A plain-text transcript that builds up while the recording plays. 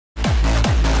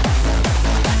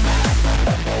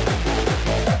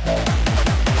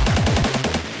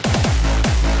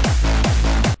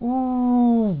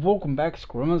welcome back,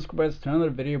 Runescape, to another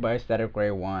video by Static Ray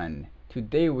 1.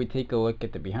 Today we take a look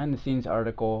at the behind the scenes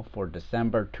article for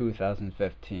December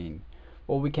 2015.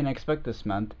 What we can expect this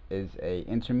month is a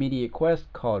intermediate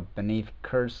quest called Beneath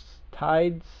Cursed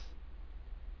Tides,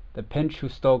 The Pinch Who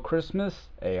Stole Christmas,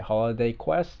 a holiday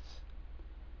quest,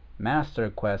 Master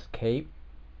Quest Cape,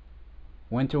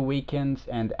 Winter Weekends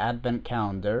and Advent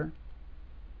Calendar,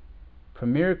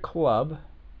 Premier Club,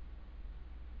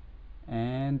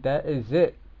 and that is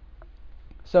it.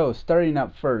 So starting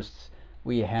up first,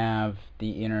 we have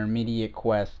the intermediate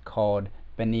quest called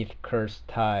Beneath Cursed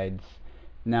Tides.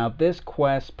 Now this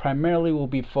quest primarily will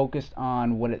be focused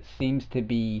on what it seems to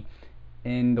be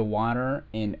in the water,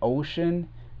 in ocean,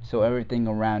 so everything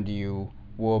around you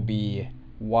will be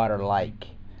water-like.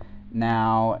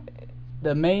 Now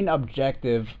the main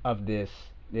objective of this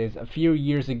is, a few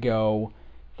years ago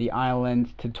the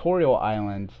island, Tutorial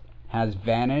Island, has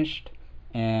vanished,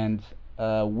 and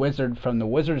a wizard from the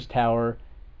Wizard's Tower,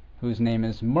 whose name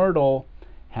is Myrtle,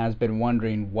 has been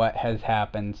wondering what has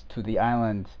happened to the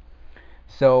island.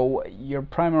 So your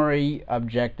primary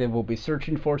objective will be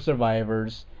searching for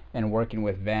survivors and working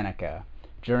with Vanica,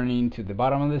 journeying to the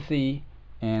bottom of the sea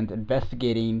and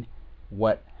investigating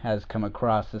what has come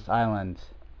across this island.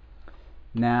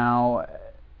 Now,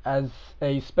 as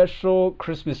a special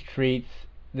Christmas treat,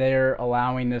 they're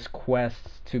allowing this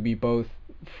quest to be both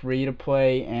free to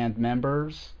play and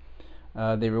members.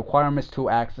 The requirements to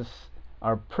access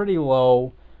are pretty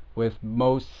low, with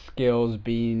most skills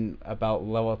being about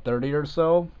level 30 or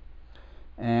so,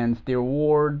 and the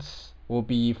rewards will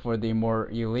be for the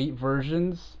more elite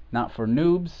versions, not for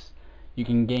noobs. You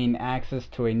can gain access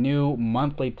to a new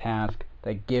monthly task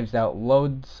that gives out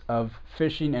loads of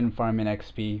fishing and farming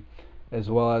XP, as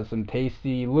well as some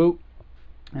tasty loot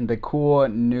and the cool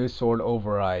new sword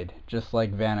override, just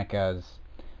like Vanica's.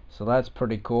 So that's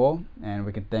pretty cool, and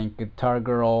we can thank Guitar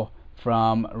Girl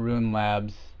from Rune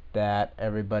Labs that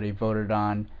everybody voted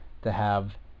on to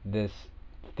have this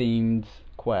themed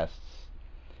quests.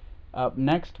 Up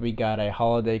next, we got a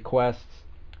holiday quest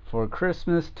for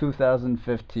Christmas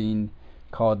 2015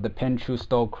 called The Pinch Who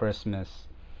Stole Christmas.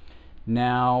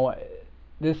 Now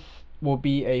this will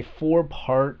be a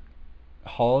 4-part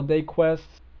holiday quest,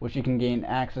 which you can gain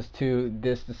access to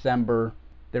this December.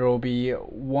 There will be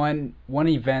one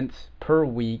event per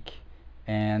week,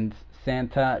 and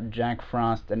Santa, Jack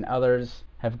Frost, and others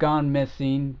have gone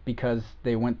missing because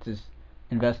they went to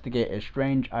investigate a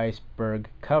strange iceberg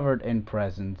covered in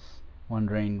presents,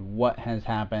 wondering what has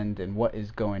happened and what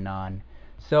is going on.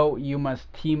 So you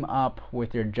must team up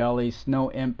with your jolly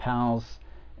snow imp pals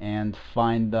and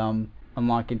find them,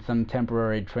 unlocking some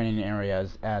temporary training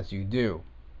areas as you do.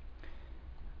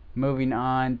 Moving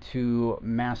on to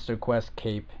Master Quest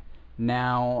Cape.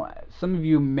 Now, some of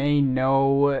you may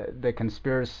know the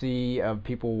conspiracy of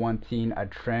people wanting a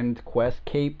trend quest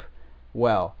cape.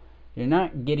 Well, you're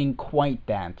not getting quite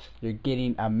that. You're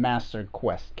getting a Master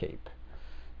Quest Cape.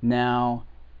 Now,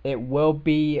 it will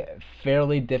be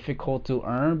fairly difficult to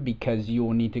earn because you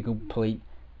will need to complete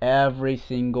every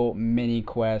single mini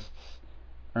quests,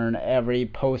 earn every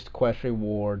post quest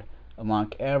reward,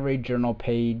 unlock every journal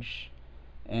page,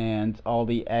 and all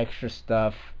the extra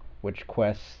stuff which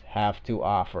quests have to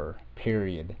offer,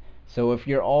 period. So if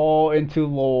you're all into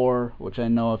lore, which I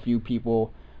know a few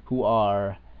people who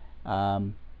are,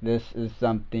 this is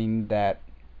something that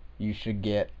you should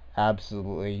get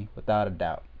absolutely without a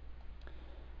doubt.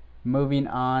 Moving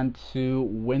on to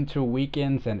Winter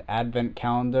Weekends and Advent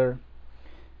Calendar.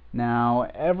 Now,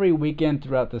 every weekend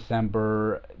throughout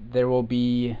December there will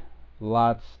be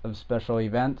lots of special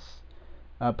events.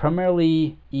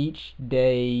 Primarily each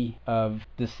day of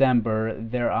December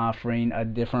they're offering a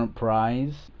different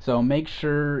prize, so make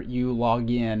sure you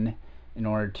log in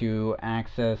order to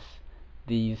access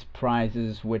these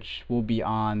prizes, which will be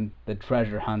on the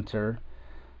treasure hunter.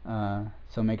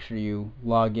 So make sure you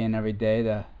log in every day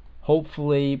to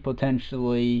hopefully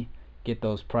potentially get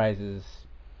those prizes.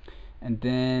 And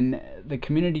then the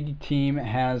community team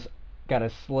has got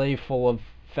a sleigh full of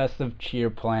festive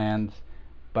cheer plans,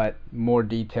 but more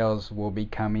details will be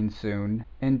coming soon.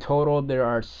 In total, there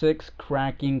are 6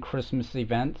 cracking Christmas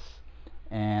events,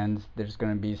 and there's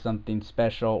going to be something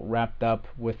special wrapped up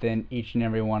within each and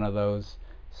every one of those,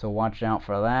 so watch out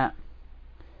for that.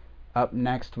 Up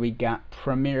next, we got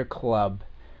Premier Club,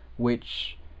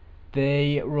 which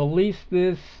they released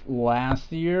this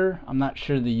last year. I'm not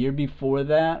sure the year before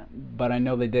that, but I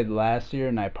know they did last year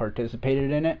and I participated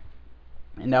in it,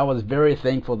 and I was very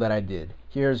thankful that I did.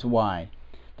 Here's why.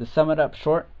 To sum it up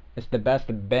short, it's the best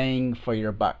bang for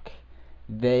your buck.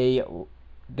 They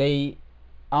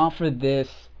offer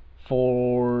this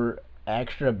for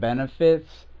extra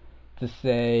benefits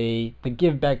to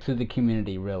give back to the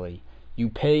community, really. You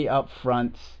pay up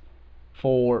front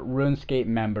for RuneScape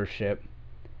membership,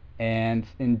 and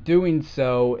in doing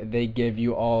so, they give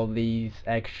you all these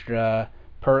extra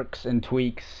perks and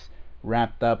tweaks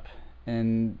wrapped up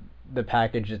in the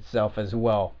package itself as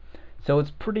well. So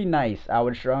it's pretty nice. I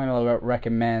would strongly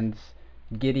recommend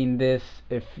getting this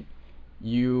if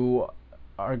you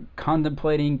are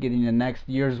contemplating getting the next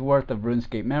year's worth of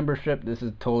RuneScape membership. This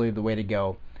is totally the way to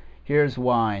go. Here's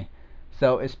why.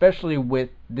 So especially with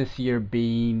this year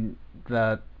being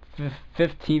the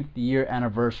 15th year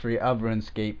anniversary of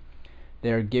RuneScape,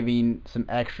 they're giving some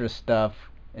extra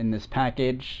stuff in this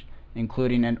package,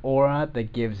 including an aura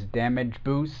that gives damage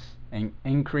boosts and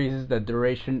increases the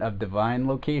duration of divine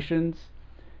locations,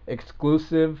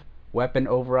 exclusive weapon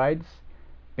overrides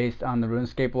based on the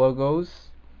RuneScape logos,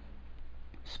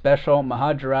 special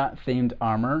Mahadra themed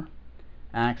armor,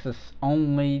 access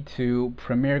only to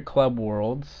Premier Club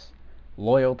Worlds,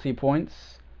 loyalty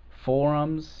points,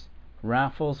 forums,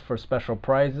 raffles for special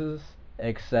prizes,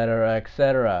 etc.,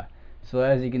 etc. So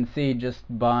as you can see, just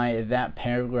by that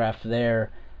paragraph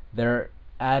there, they're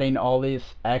adding all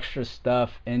this extra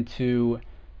stuff into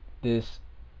this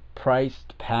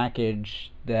priced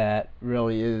package that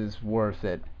really is worth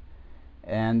it.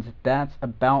 And that's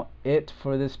about it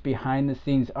for this behind the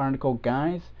scenes article,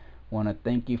 guys. Want to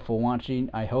thank you for watching.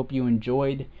 I hope you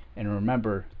enjoyed, and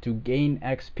remember to gain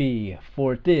XP,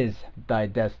 for it is thy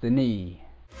destiny.